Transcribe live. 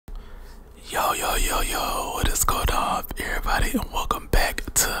Yo, what is going on, everybody, and welcome back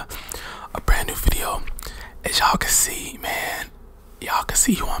to a brand new video. As y'all can see, man, y'all can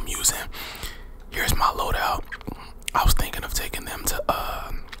see who I'm using. Here's my loadout. I was thinking of taking them to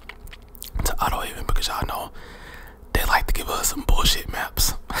Auto Haven because y'all know they like to give us some bullshit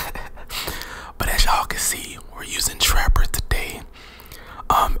maps. But as y'all can see, we're using Trapper today.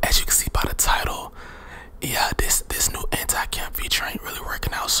 As you can see by the title, yeah, this new anti-camp feature ain't really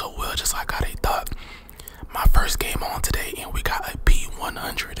working out so well, just like how they thought. My first game on today, and we got a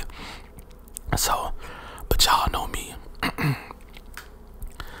P100. So, but y'all know me.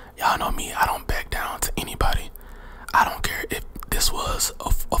 Y'all know me. I don't back down to anybody. I don't care if this was a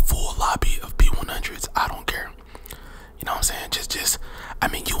full lobby of P100s. I don't care. You know what I'm saying? Just. I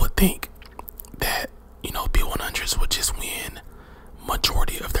mean, you would think that P100s would just win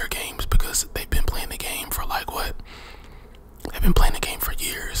majority of their games because they've been playing the game for like what? They've been playing the game for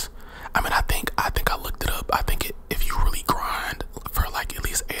years. I mean, I think I looked it up. I think if you really grind for like at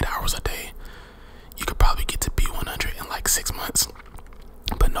least 8 hours a day, you could probably get to P100 in like 6 months.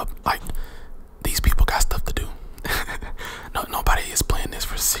 But no, like, these people got stuff to do. Nobody is playing this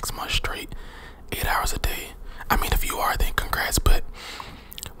for 6 months straight, 8 hours a day. I mean, if you are, then congrats. But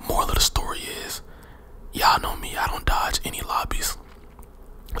moral of the story is, y'all know me. I don't dodge any lobbies.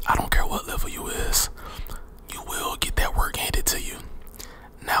 I don't care what level you is. You will get that work handed to you.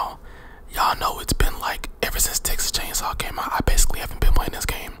 Now, y'all know it's been like ever since Texas Chainsaw came out, I basically haven't been playing this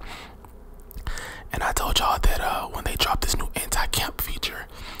game. And I told y'all that when they dropped this new anti-camp feature,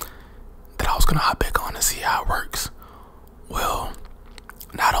 that I was gonna hop back on and see how it works. Well,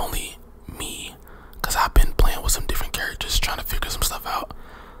 not only me, cause I've been playing with some different characters trying to figure some stuff out.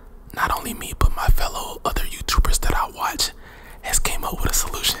 Not only me, but my fellow other YouTubers that I watch has came up with a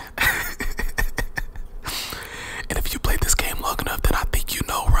solution. And if you played this game long enough, then I think you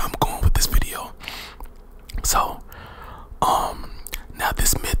know where I'm going with this video. So, now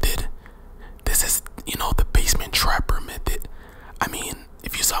this method, this is, the basement trapper method. I mean,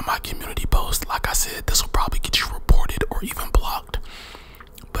 if you saw my community post, like I said, this will probably get you reported or even blocked.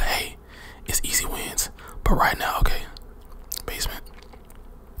 But hey, it's easy wins. But right now, okay, basement.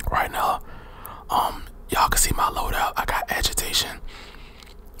 Right now, y'all can see my loadout. I got agitation,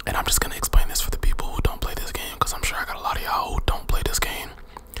 and I'm just gonna explain this for the people who don't play this game, because I'm sure I got a lot of y'all who don't play this game.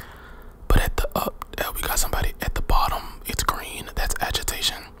 But at the we got somebody at the bottom. It's green. That's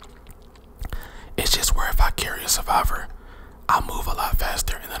agitation. It's just where if I carry a survivor, I move a lot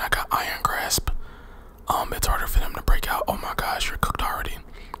faster. And then I got iron grasp. It's harder for them to break out. Oh my gosh, you're cooked already.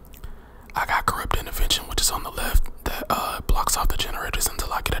 I got corrupt intervention, which is on the left, that blocks off the generators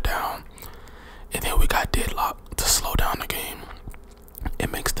until I get it down. And then we got deadlock to slow down the game.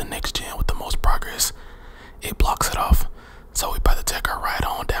 It makes the next gen with the most progress. It blocks it off. So we about to take our ride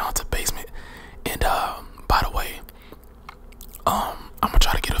on down to basement. And by the way, I'm gonna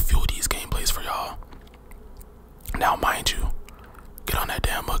try to get a few of these gameplays for y'all. Now mind you, get on that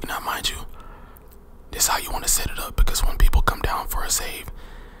damn mug. Now mind you, this is how you want to set it up, because when people come down for a save,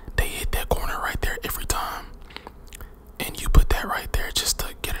 they hit that corner right there every time. And you put that right there just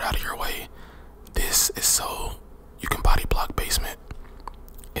to get it out of your way. This is so you can body block basement.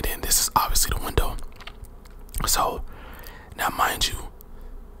 And then this is obviously the window. So now mind you,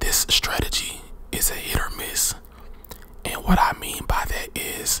 this strategy is a hit or miss. And what I mean by that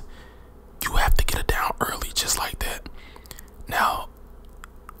is you have to get it down early, just like that. Now,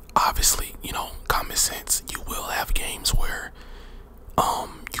 obviously, common sense, you will have games where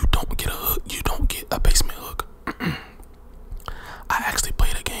you don't get a hook, you don't get a basement hook. I actually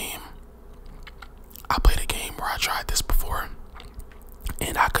played a game. I played a game where I tried this before,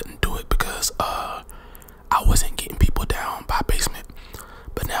 and I couldn't do it because I wasn't getting people down by basement.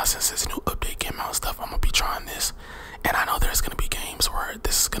 But now, since this new update came out and stuff, I'm gonna be trying this. And I know there's gonna be games where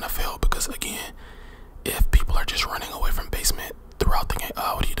this is gonna fail, because again, if people are just running away from basement throughout the game,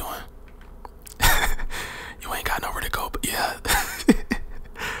 what are you doing? You ain't got nowhere to go. But yeah,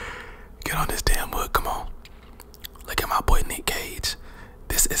 get on this damn hook. Come on. Look at my boy Nick Cage.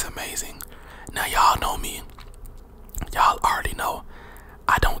 This is amazing. Now y'all know me. Y'all already know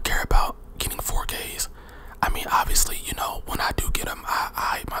I don't care about getting 4Ks. I mean, obviously, when I do get them, I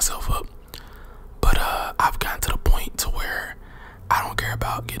hype myself up. But I've gotten to the point to where I don't care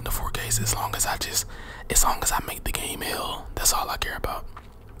about getting the 4Ks as long as I make the game hell. That's all I care about.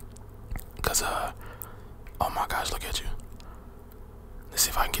 Cause oh my gosh, look at you. Let's see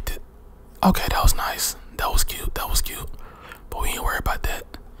if I can get it. Okay, that was nice. That was cute. But we ain't worried about that.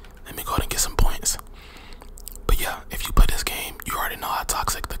 Let me go ahead and get some points. But yeah, if you play this game, you already know how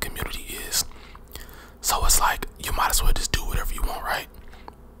toxic the community is. So it's like, you might as well just do whatever you want, right?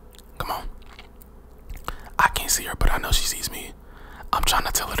 Come on. can't see her, but I know she sees me. I'm trying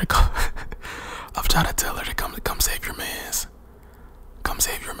to tell her to come. I'm trying to tell her to come save your mans. Come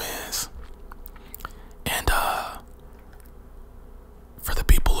save your mans. And for the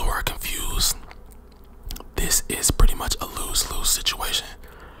people who are confused, this is pretty much a lose-lose situation.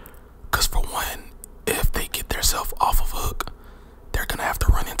 Cause for one, if they get themselves off of hook, they're gonna have to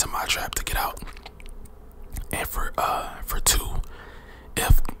run into my trap to get out. And for two,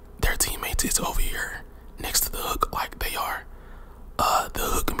 if their teammates is over here next to the hook like they are, the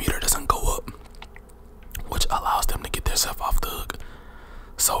hook meter doesn't go up, which allows them to get themselves off the hook.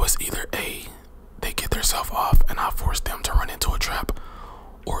 So it's either A, they get themselves off and I force them to run into a trap,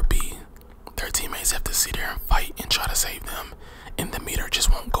 or B, their teammates have to sit there and fight and try to save them, and the meter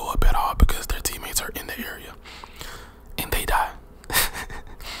just won't go up at all because their teammates are in the area and they die.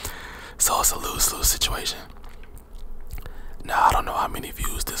 So it's a lose-lose situation. Now I don't know how many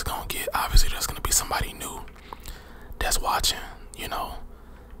views this gonna get. Obviously there's gonna be somebody new that's watching, you know,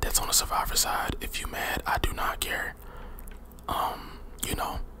 that's on the survivor side. If you mad, I do not care. You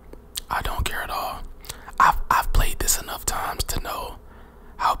know, I don't care at all. I've played this enough times to know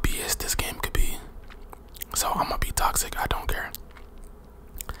how BS this game could be. So I'm gonna be toxic, I don't care.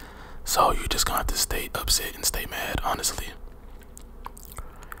 So you just gonna have to stay upset and stay mad, honestly.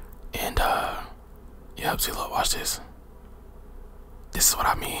 And yeah, see, look, watch this. This is what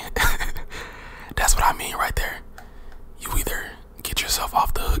I mean. That's what I mean right there. You either get yourself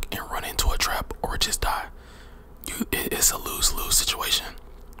off the hook and run into a trap, or just die. It's a lose-lose situation.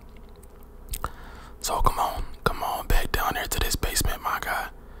 So come on back down there to this basement, my guy.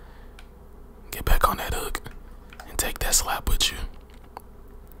 Get back on that hook and take that slap with you.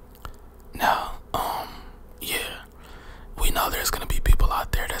 Now, yeah, we know there's gonna be people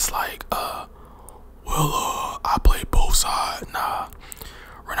out there that's like, I play both sides. Nah,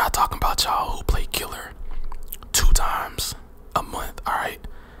 we're not talking about y'all who play killer 2 times a month, alright?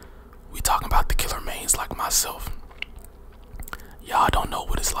 We talking about the killer mains like myself. Y'all don't know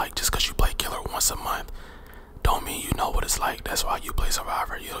what it's like. Just because you play killer once a month don't mean you know what it's like. That's why you play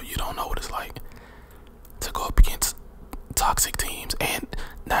survivor. You don't know what it's like to go up against toxic teams. And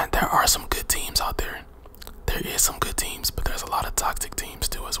now there are some good teams out there. There is some good teams, but there's a lot of toxic teams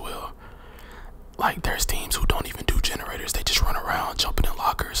too as well. Like there's teams who don't even do generators. They just run around jumping in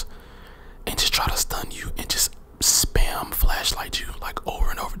lockers and just try to stun you and just spam flashlight you like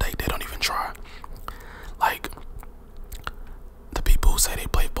over and over. They don't even try. Like the people who say they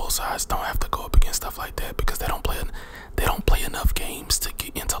play both sides don't have to go up against stuff like that because they don't play enough games to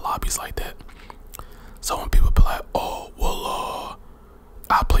get into lobbies like that. So when people be like, oh well,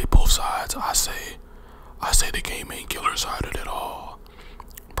 I play both sides, I say the game ain't killer sided at all.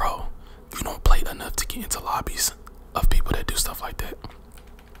 Bro, you don't play enough to get into lobbies of people that do stuff like that.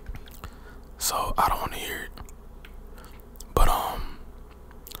 So I don't want to hear it. But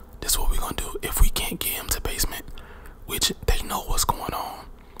this is what we're gonna do. If we can't get him to basement, which they know what's going on,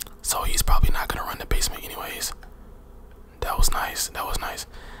 so he's probably not gonna run the basement anyways. That was nice. That was nice.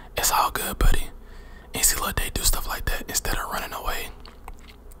 It's all good, buddy. And see, look, they do stuff like that instead of running away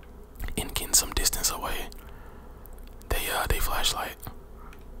and getting some distance away. They flashlight.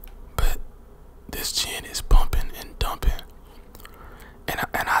 But this gen is pumping and dumping. And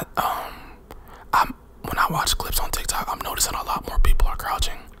when I watch clips on TikTok, I'm noticing a lot more people are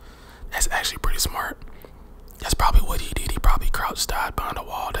crouching. That's actually pretty smart. That's probably what he did. He probably crouched, died behind a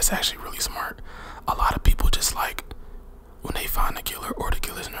wall. That's actually really smart. A lot of people just like, when they find the killer or the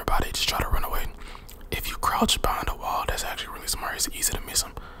killer's nearby, they just try to run away. If you crouch behind a wall, that's actually really smart. It's easy to miss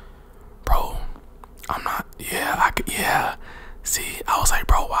him. Bro, I'm not, yeah. See, I was like,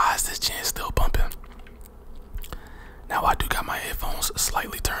 bro, why is this gen still bumping? Now I do got my headphones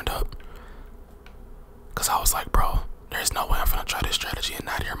slightly turned up. Cause I was like, bro, there's no way I'm gonna try this strategy and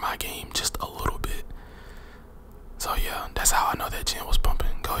not hear my game just a little bit. So yeah, that's how I know that gen was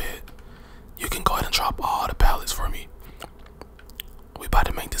bumping. Go ahead. You can go ahead and drop all the pallets for me. We about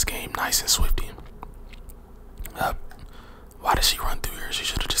to make this game nice and swifty. Why did she run through here? She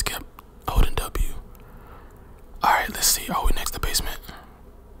should have just kept holding W. Alright, let's see. Are we next to basement?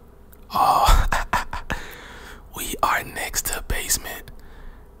 Oh, we are next to basement.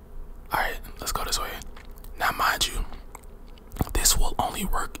 Alright, let's go this way. Now, mind you, this will only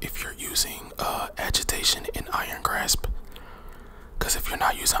work if you're using agitation and iron grasp. Because if you're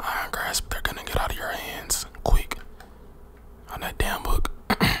not using iron grasp, they're gonna get out of your hands quick. On that damn book.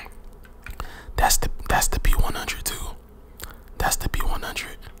 That's the P100 too. That's the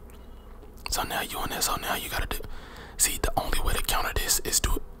P100. So now you on that. So now you gotta do. See, the only way to counter this is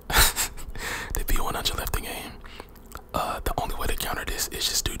do it. The P100 left the game. The only way to counter this is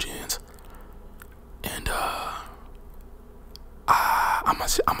just do gens. And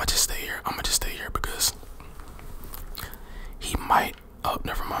I'ma just stay here. I'ma just stay here because he might. Oh,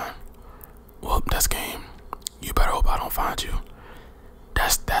 never mind. Well, that's game. You better hope I don't find you.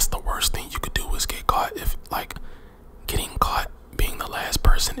 That's the worst thing you could do is get caught. If like getting caught being the last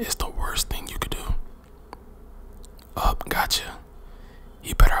person is the worst thing you could do. Oh, gotcha.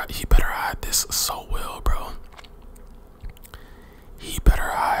 He better hide this so well, bro. He better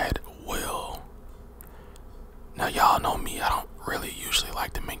hide well. Now y'all know me. I don't really usually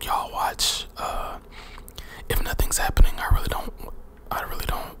like to make y'all watch. If nothing's happening, I really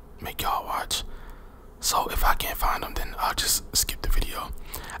don't make y'all watch. So if I can't find them, then I'll just skip the video.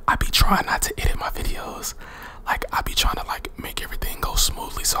 I be trying not to edit my videos. Like I be trying to like make everything go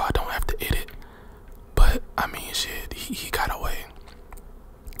smoothly so I don't have to edit. But I mean, shit, he got away.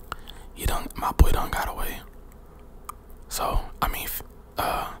 My boy done got away. So I mean,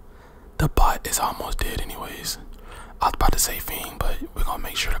 the bot is almost dead anyways. I was about to say Fiend, but we're gonna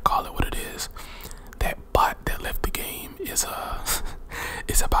make sure to call it what it is. That bot that left the game is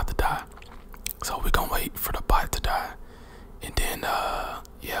is about to die. So we're gonna wait for the bot to die, and then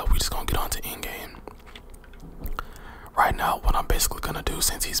yeah, we just gonna get on to in game. Right now, what I'm basically gonna do,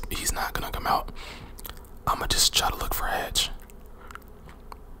 since he's not gonna come out, I'ma just try to look for Hatch,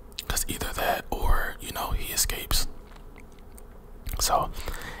 cause either that or he escapes. So,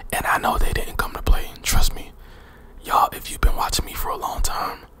 and I know they didn't come to play. Trust me, y'all. If you've been watching me for a long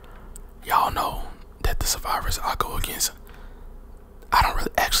time, y'all know that the survivors I go against, I don't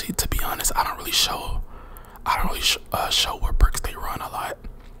really, actually, to be honest, I don't really show what bricks they run a lot.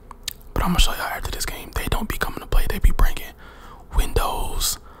 But I'm gonna show y'all after this game. They don't be coming to play. They be bringing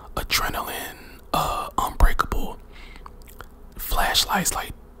windows, adrenaline, unbreakable, flashlights.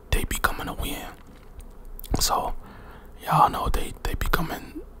 Like they be coming to win. So y'all know they be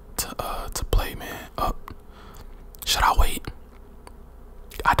coming to play, man. Should I wait?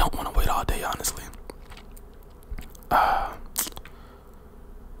 I don't want to wait all day, honestly.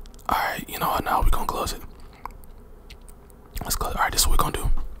 Alright, you know what, now we're gonna close it. Let's close it. Alright, this is what we're gonna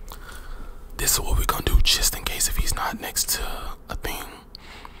do. This is what we're gonna do just in case if he's not next to a thing.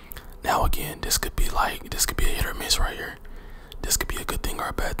 Now again, this could be a hit or miss right here. This could be a good thing or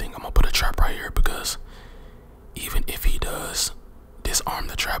a bad thing. I'm gonna put a trap right here because even if he does disarm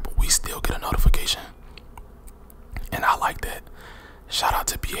the trap, we still get a notification. And I like that. Shout out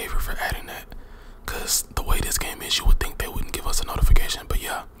to Behavior for adding that. Cause the way this game is, you would think they wouldn't give us a notification. But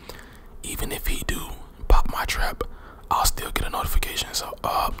yeah, even if he do pop my trap, I'll still get a notification. So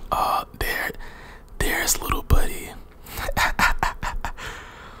there's little buddy.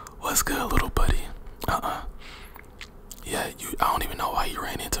 What's good, little buddy? Yeah, I don't even know why he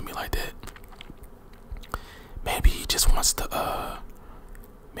ran into me like that. Maybe he just wants to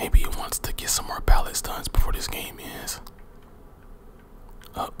get some more pallet stunts before this game ends.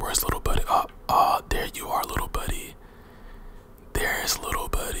 Where's little buddy? There you are, little buddy. There's little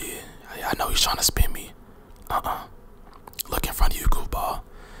buddy. I know he's trying to spin me. Look in front of you, goofball.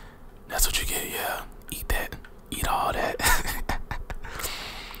 That's what you get, yeah. Eat that. Eat all that.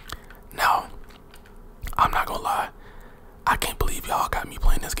 Now, I'm not gonna lie. I can't believe y'all got me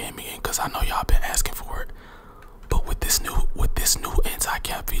playing this game again, because I know y'all been asking for it. But with this new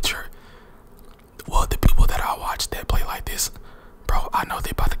anti-cap feature, well, the people that I watch that play like this, bro, I know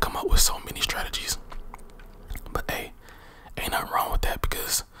they about to come up with so many strategies. But hey, ain't nothing wrong with that,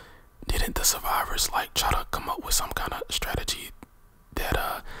 because didn't the survivors like try to come up with some kind of strategy that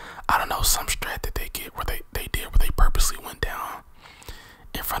I don't know, some strat that they get where they purposely went down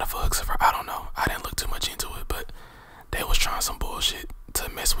in front of a hook server. I don't know. I didn't look too much into it, but they was trying some bullshit to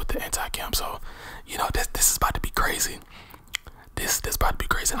mess with the anti-camp. So, this is about to be crazy. This about to be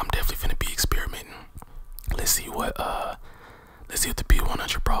crazy. I'm definitely finna be experimenting. Let's see what the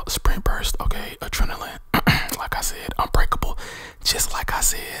P100 sprint burst. Okay, adrenaline. Like I said, unbreakable. Just like I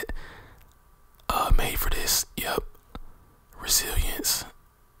said, made for this. Yep. Resilience,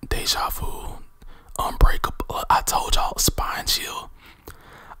 deja vu, unbreakable. I told y'all, spine chill.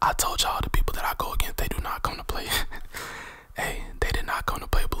 I told y'all the people that I go against, they do not come to play. Hey, they did not come to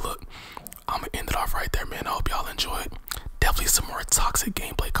play. But look, I'm gonna end it off right there, man. I hope y'all enjoyed. Definitely some more toxic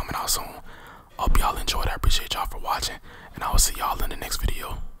gameplay coming out soon. Hope y'all enjoyed. I appreciate y'all for watching, and I will see y'all in the next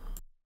video.